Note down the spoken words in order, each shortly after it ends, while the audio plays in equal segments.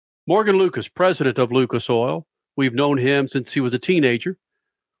Morgan Lucas, president of Lucas Oil. We've known him since he was a teenager,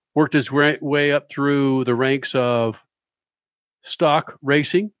 worked his way up through the ranks of stock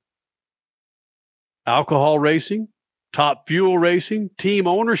racing, alcohol racing, Top Fuel racing, team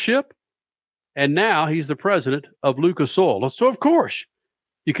ownership, and now he's the president of Lucas Oil. So, of course,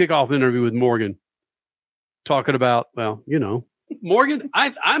 you kick off an interview with Morgan talking about, Morgan,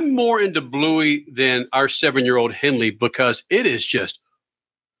 I'm more into Bluey than our 7-year-old Henley because it is just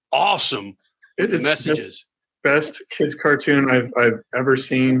awesome. It is messages. Best kids cartoon I've ever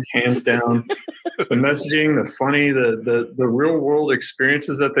seen, hands down. The messaging, the funny, the real world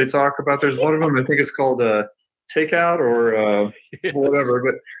experiences that they talk about. There's one of them, I think it's called Takeout or Yes. whatever.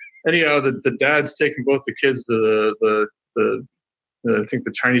 But anyhow, the dad's taking both the kids to the I think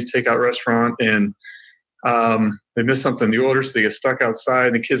the Chinese takeout restaurant, and they miss something in the order, so they get stuck outside,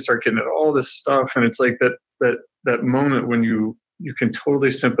 and the kids start getting all this stuff, and it's like that moment when you can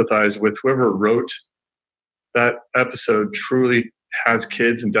totally sympathize with whoever wrote that episode. Truly has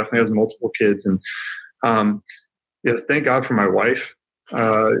kids and definitely has multiple kids, and thank God for my wife,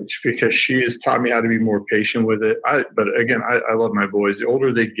 because she has taught me how to be more patient with it. But again, I love my boys. The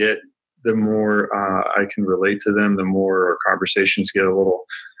older they get, the more I can relate to them, the more our conversations get a little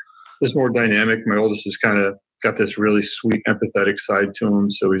just more dynamic. My oldest has kind of got this really sweet, empathetic side to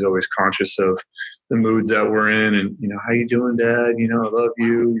him, so he's always conscious of the moods that we're in, and how you doing, Dad? I love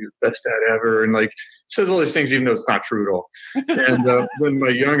you. You're the best dad ever, and like says all these things, even though it's not true at all. And then my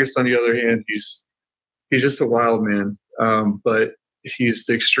youngest, on the other hand, he's just a wild man, but he's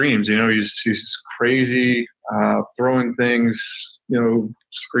the extremes. He's crazy, throwing things,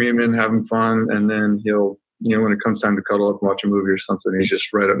 screaming, having fun, and then he'll, when it comes time to cuddle up and watch a movie or something, he's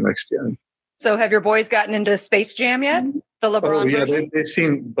just right up next to you. So have your boys gotten into Space Jam yet? The LeBron version? They've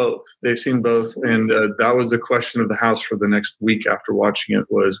seen both. And that was the question of the house for the next week after watching it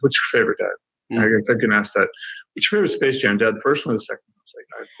was, what's your favorite, Dad? I can ask that. What's your favorite Space Jam, Dad? The first one or the second one? I was like,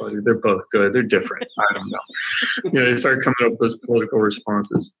 all right, buddy, they're both good. They're different. I don't know. They started coming up with those political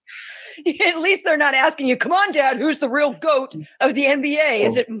responses. At least they're not asking you, come on, Dad, who's the real GOAT of the NBA?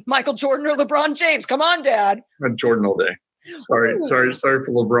 Is it Michael Jordan or LeBron James? Come on, Dad. Jordan all day. Sorry for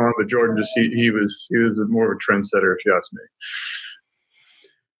LeBron, but Jordan he was more of a trendsetter, if you ask me.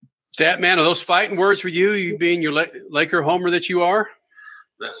 Statman, are those fighting words for you? You being your Laker homer that you are?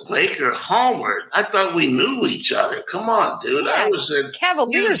 Laker homer? I thought we knew each other. Come on, dude. Yeah, I was a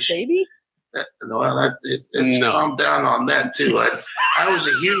Cavaliers, baby. It's calm down on that too. I was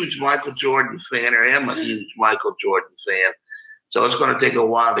a huge Michael Jordan fan, or am a huge Michael Jordan fan. So it's going to take a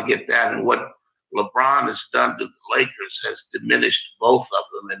while to get that. And what LeBron has done to the Lakers has diminished both of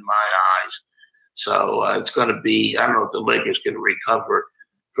them in my eyes. So it's going to be, I don't know if the Lakers can recover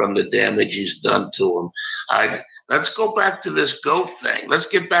from the damage he's done to them. Let's go back to this GOAT thing. Let's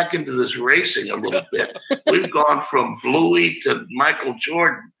get back into this racing a little bit. We've gone from Bluey to Michael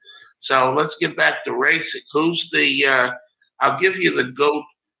Jordan. So let's get back to racing. Who's I'll give you the GOAT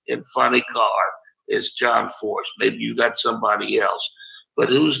in funny car is John Force. Maybe you got somebody else. But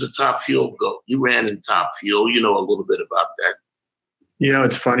who's the Top Fuel GOAT? You ran in Top Fuel. You know a little bit about that.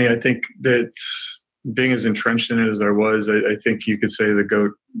 It's funny. I think that being as entrenched in it as I was, I think you could say the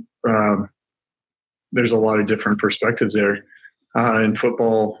GOAT, there's a lot of different perspectives there. In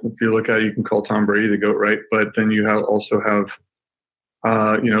football, if you look at it, you can call Tom Brady the GOAT, right? But then you also have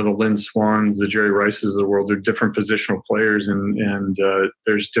the Lynn Swans, the Jerry Rices of the world. They're different positional players, and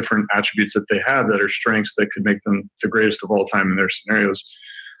there's different attributes that they have that are strengths that could make them the greatest of all time in their scenarios.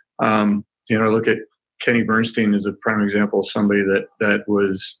 I look at Kenny Bernstein as a prime example of somebody that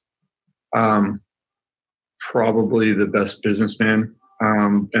was probably the best businessman,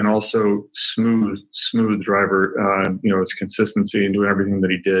 and also smooth driver. His consistency and doing everything that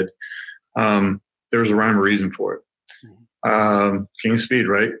he did. There was a rhyme or reason for it. King of Speed,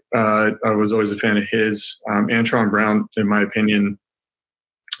 right? I was always a fan of his. Antron Brown, in my opinion,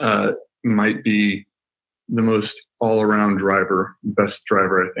 might be the most all-around driver, best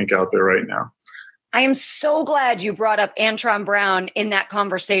driver I think out there right now. I am so glad you brought up Antron Brown in that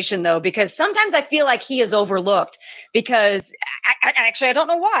conversation, though, because sometimes I feel like he is overlooked because I don't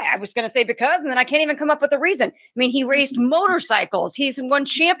know why. I was going to say because, and then I can't even come up with a reason. I mean, he raced motorcycles. He's won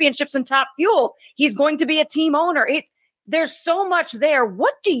championships in Top Fuel. He's going to be a team owner. There's so much there.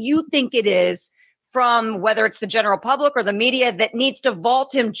 What do you think it is from whether it's the general public or the media that needs to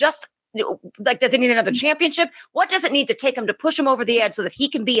vault him just like, does he need another championship? What does it need to take him to push him over the edge so that he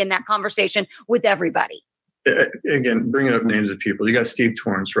can be in that conversation with everybody? Again, bringing up names of people. You got Steve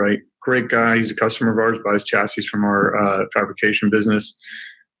Torrance, right? Great guy. He's a customer of ours, buys chassis from our fabrication business.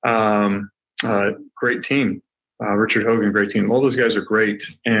 Great team. Richard Hogan, great team. All those guys are great.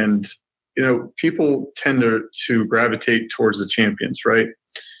 And, people tend to gravitate towards the champions, right?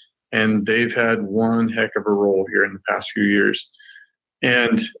 And they've had one heck of a role here in the past few years.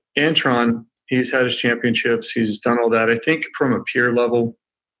 And Antron, he's had his championships. He's done all that. I think from a peer level,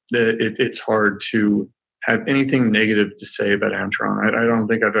 it's hard to have anything negative to say about Antron. I don't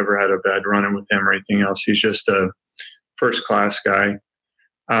think I've ever had a bad run-in with him or anything else. He's just a first-class guy.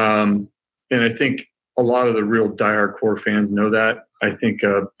 And I think a lot of the real diehard core fans know that. I think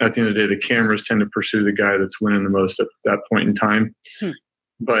at the end of the day, the cameras tend to pursue the guy that's winning the most at that point in time.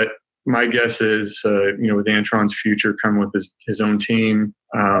 But my guess is, with Antron's future coming with his own team,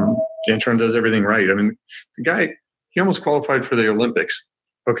 Antron does everything right. I mean, the guy, he almost qualified for the Olympics.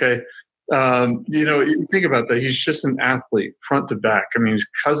 Okay. You think about that. He's just an athlete front to back. I mean, he's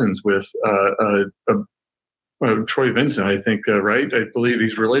cousins with Troy Vincent, I think, right? I believe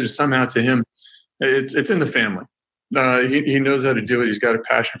he's related somehow to him. It's in the family. He knows how to do it. He's got a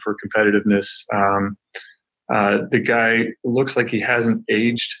passion for competitiveness. The guy looks like he hasn't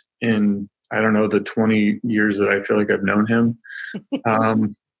aged in, I don't know, the 20 years that I feel like I've known him.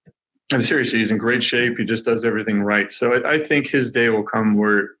 I'm seriously, he's in great shape. He just does everything right. So I think his day will come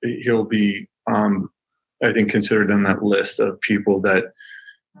where he'll be, I think, considered in that list of people that,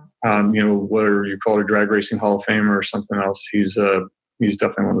 whether you call it a drag racing Hall of Famer or something else, he's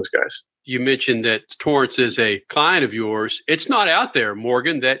definitely one of those guys. You mentioned that Torrence is a client of yours. It's not out there,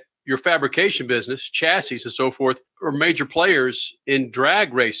 Morgan, that your fabrication business, chassis and so forth, are major players in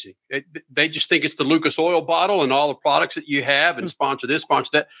drag racing. They just think it's the Lucas Oil bottle and all the products that you have and sponsor this, sponsor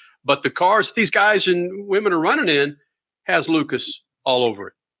that. But the cars these guys and women are running in has Lucas all over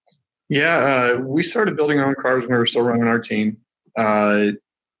it. Yeah, we started building our own cars when we were still running our team. And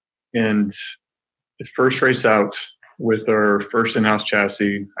the first race out with our first in-house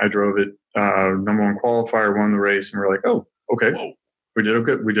chassis, I drove it. Number one qualifier, won the race, and we're like, oh, okay. Whoa. We did a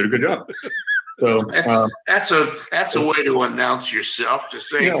good job. So that's a way to announce yourself, to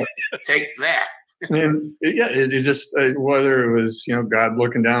say, take that. And it just whether it was God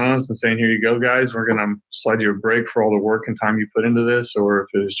looking down on us and saying, here you go, guys, we're gonna slide you a break for all the work and time you put into this, or if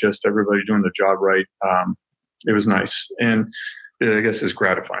it was just everybody doing the job right, it was nice, and I guess it's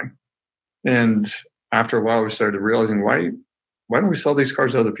gratifying. And after a while, we started realizing why don't we sell these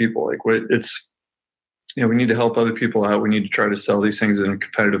cars to other people? Like it's. We need to help other people out. We need to try to sell these things at a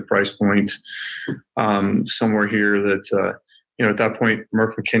competitive price point somewhere here that, at that point,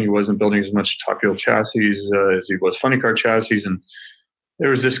 Murph McKinney wasn't building as much top fuel chassis as he was funny car chassis. And there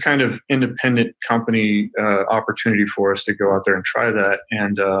was this kind of independent company opportunity for us to go out there and try that.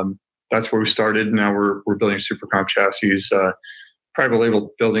 And that's where we started. Now we're building Supercomp chassis, private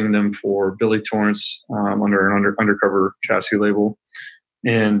label, building them for Billy Torrence under an undercover chassis label.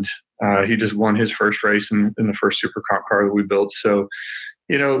 And he just won his first race in the first Supercomp car that we built. So,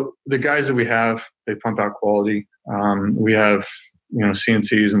 the guys that we have, they pump out quality. We have,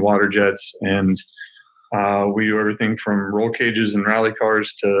 CNCs and water jets, and we do everything from roll cages and rally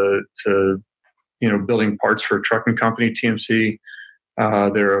cars to building parts for a trucking company, TMC.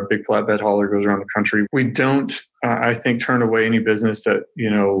 They're a big flatbed hauler, goes around the country. We don't, I think, turn away any business that,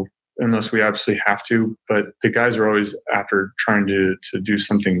 unless we absolutely have to, but the guys are always after trying to do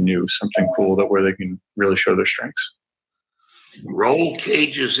something new, something cool where they can really show their strengths. Roll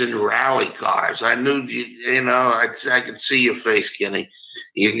cages and rally cars. I knew, I could see your face, Kenny.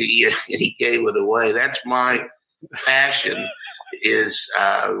 You gave it away. That's my passion, is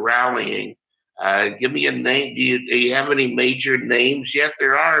rallying. Give me a name. Do you have any major names yet?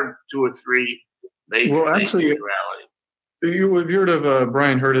 There are 2 or 3 major names in rallying. You've heard of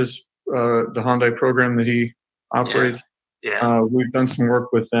Brian Hurta's the Hyundai program that he operates. Yeah. We've done some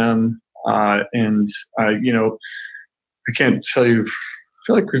work with them, and I can't tell you. I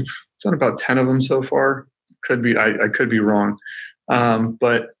feel like we've done about 10 of them so far. Could be I could be wrong,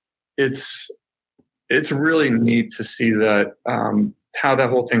 but it's really neat to see that how that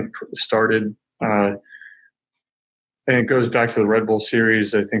whole thing started. And it goes back to the Red Bull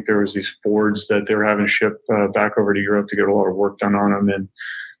series. I think there was these Fords that they were having shipped back over to Europe to get a lot of work done on them. And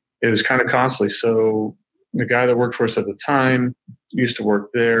it was kind of costly. So the guy that worked for us at the time used to work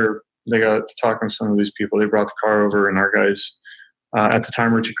there. They got to talking to some of these people. They brought the car over, and our guys at the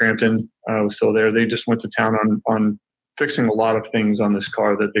time, Richie Crampton was still there. They just went to town on fixing a lot of things on this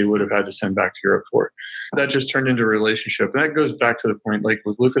car that they would have had to send back to Europe for. That just turned into a relationship. And that goes back to the point, like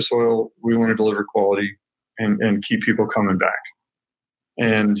with Lucas Oil, we want to deliver quality and keep people coming back.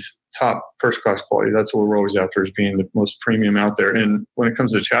 And top first-class quality, that's what we're always after, is being the most premium out there. And when it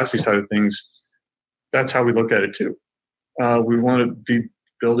comes to the chassis side of things, that's how we look at it too. We want to be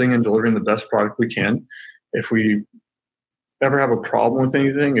building and delivering the best product we can. if we ever have a problem with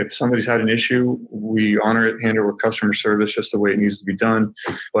anything, if somebody's had an issue, we honor it, hand over customer service just the way it needs to be done.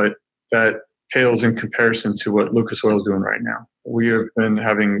 But that pales in comparison to what Lucas Oil is doing right now. We have been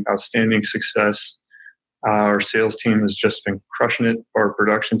having outstanding success. Our sales team has just been crushing it. Our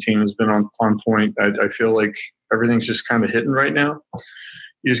production team has been on point. I feel like everything's just kind of hitting right now.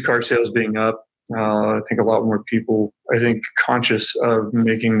 Used car sales being up. I think a lot more people, conscious of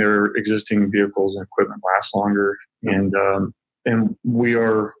making their existing vehicles and equipment last longer. And we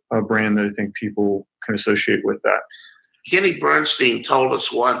are a brand that I think people can associate with that. Kenny Bernstein told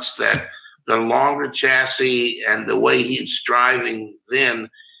us once that the longer chassis and the way he was driving then,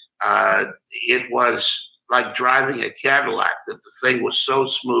 it was like driving a Cadillac, that the thing was so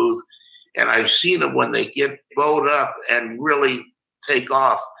smooth. And I've seen them when they get bowed up and really take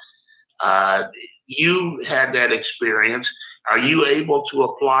off. You had that experience. Are you able to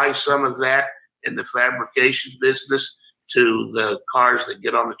apply some of that in the fabrication business to the cars that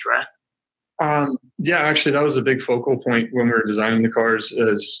get on the track? Yeah, actually, that was a big focal point when we were designing the cars,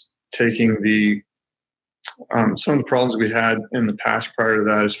 is taking some of the problems we had in the past prior to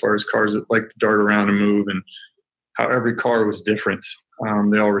that, as far as cars that like to dart around and move, and how every car was different.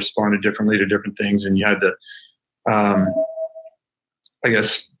 They all responded differently to different things, and you had to, I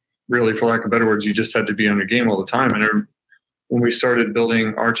guess, really, for lack of better words, you just had to be on your game all the time. And when we started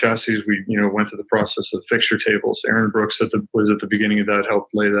building our chassis, we went through the process of fixture tables. Aaron Brooks was at the beginning of that,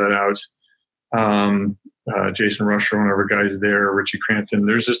 helped lay that out. Jason Rusher, one of our guys there, Richie Crampton.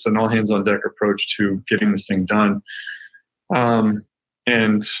 There's just an all hands on deck approach to getting this thing done.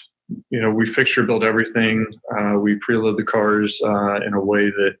 And we fixture build everything. We preload the cars in a way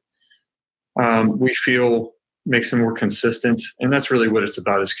that we feel makes them more consistent. And that's really what it's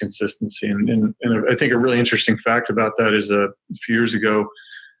about, is consistency. And I think a really interesting fact about that is a few years ago,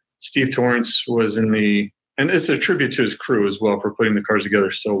 Steve Torrance was and it's a tribute to his crew as well for putting the cars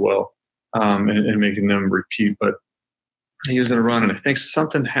together so well, and making them repeat. But he was in a run, and I think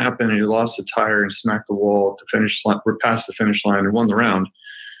something happened, and he lost a tire and smacked the wall at the finish line. We're past the finish line and won the round.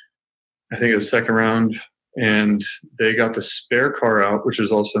 I think it was the second round, and they got the spare car out, which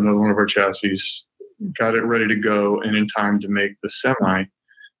is also another one of our chassis, got it ready to go and in time to make the semi.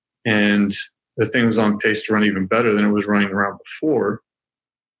 And the thing was on pace to run even better than it was running around before,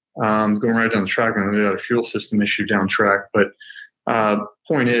 going right down the track, and they had a fuel system issue down track. But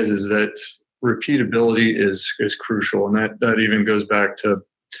point is that repeatability is crucial. And that even goes back to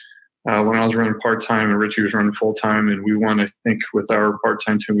when I was running part-time and Richie was running full-time, and we won, I think, with our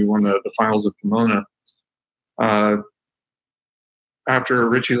part-time team, we won the finals of Pomona. After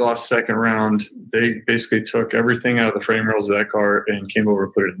Richie lost second round, they basically took everything out of the frame rails of that car and came over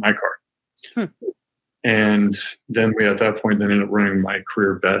and put it in my car. And then we, at that point, then ended up running my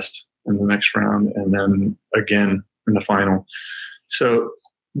career best in the next round, and then again in the final. So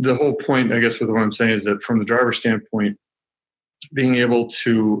the whole point, I guess, with what I'm saying is that from the driver standpoint, being able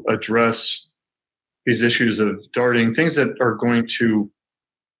to address these issues of darting, things that are going to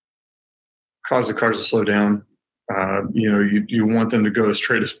cause the cars to slow down. You want them to go as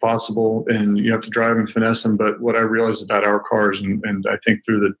straight as possible, and you have to drive and finesse them. But what I realized about our cars, and I think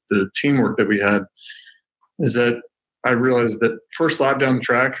through the teamwork that we had, is that I realized that first lap down the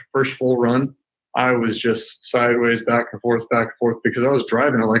track, first full run, I was just sideways, back and forth, because I was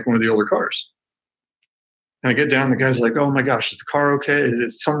driving it like one of the older cars. And I get down, the guy's like, "Oh my gosh, is the car okay? Is it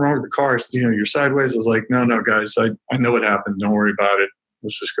something wrong with the car? You're sideways." I was like, No, guys, I know what happened. Don't worry about it.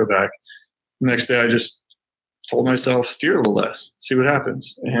 Let's just go back. The next day, I just told myself, steer a little less, see what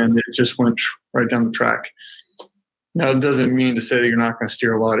happens. And it just went right down the track. Now, it doesn't mean to say that you're not going to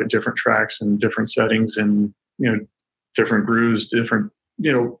steer a lot at different tracks and different settings and, different grooves,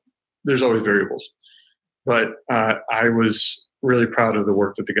 there's always variables. But I was really proud of the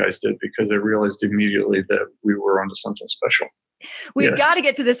work that the guys did, because I realized immediately that we were onto something special. We've got to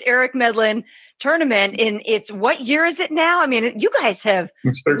get to this Eric Medlin tournament. What year is it now? I mean, you guys have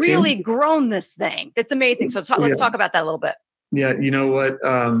really grown this thing. That's amazing. So let's talk about that a little bit. Yeah. You know what?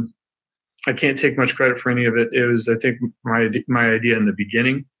 I can't take much credit for any of it. It was, I think, my idea in the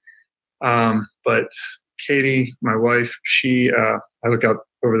beginning. But Katie, my wife, I look out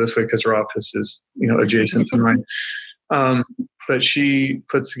over this way because her office is, adjacent to mine. But she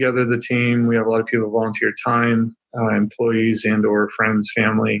puts together the team. We have a lot of people volunteer time, employees and or friends,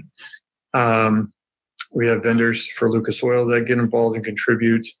 family. We have vendors for Lucas Oil that get involved and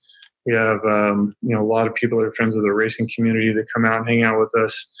contribute. We have, a lot of people that are friends of the racing community that come out and hang out with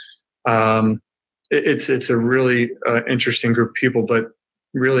us. It's a really interesting group of people, but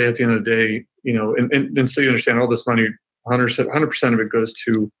really at the end of the day, and so you understand all this money, 100% of it goes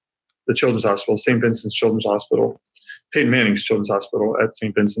to the Children's Hospital, St. Vincent's Children's Hospital, Peyton Manning's Children's Hospital at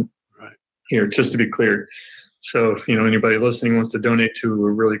St. Vincent. Right. Here, just to be clear. So if anybody listening wants to donate to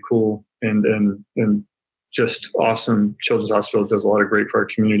a really cool and just awesome children's hospital, it does a lot of great for our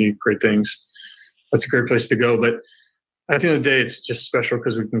community, great things. That's a great place to go. But at the end of the day, it's just special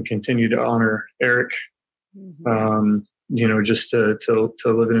because we can continue to honor Eric. Just to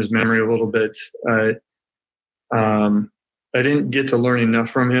live in his memory a little bit. I didn't get to learn enough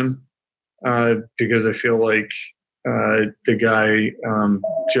from him because I feel like the guy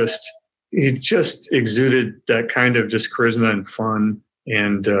he just exuded that kind of just charisma and fun,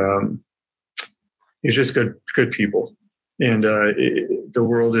 and he's just good people. And the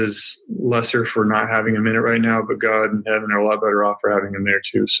world is lesser for not having him in it right now, but God and heaven are a lot better off for having him there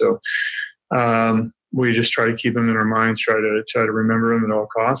too. So we just try to keep him in our minds, try to remember him at all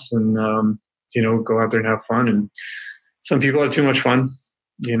costs, and go out there and have fun. And some people have too much fun.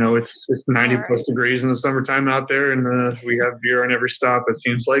 It's 90 plus degrees in the summertime out there, and we have beer on every stop, it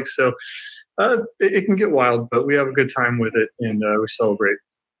seems like. So it can get wild, but we have a good time with it, and we celebrate.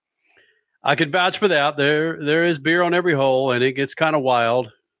 I could vouch for that. There is beer on every hole, and it gets kind of wild.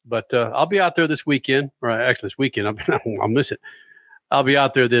 But I'll be out there this weekend, or actually this weekend. I'll miss it. I'll be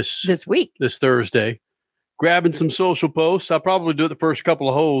out there this Thursday, grabbing some social posts. I'll probably do it the first couple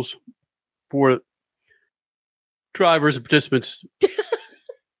of holes for drivers and participants.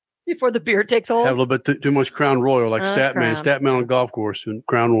 Before the beer takes hold. Have a little bit too much Crown Royal, like Statman on a golf course, and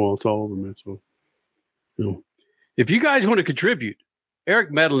Crown Royal, it's all over, man. So, if you guys want to contribute,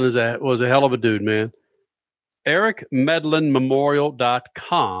 Eric Medlin was a hell of a dude, man.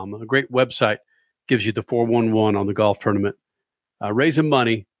 EricMedlinMemorial.com, a great website, gives you the 411 on the golf tournament. Raising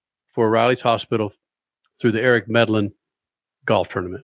money for Riley's Hospital through the Eric Medlin Golf Tournament.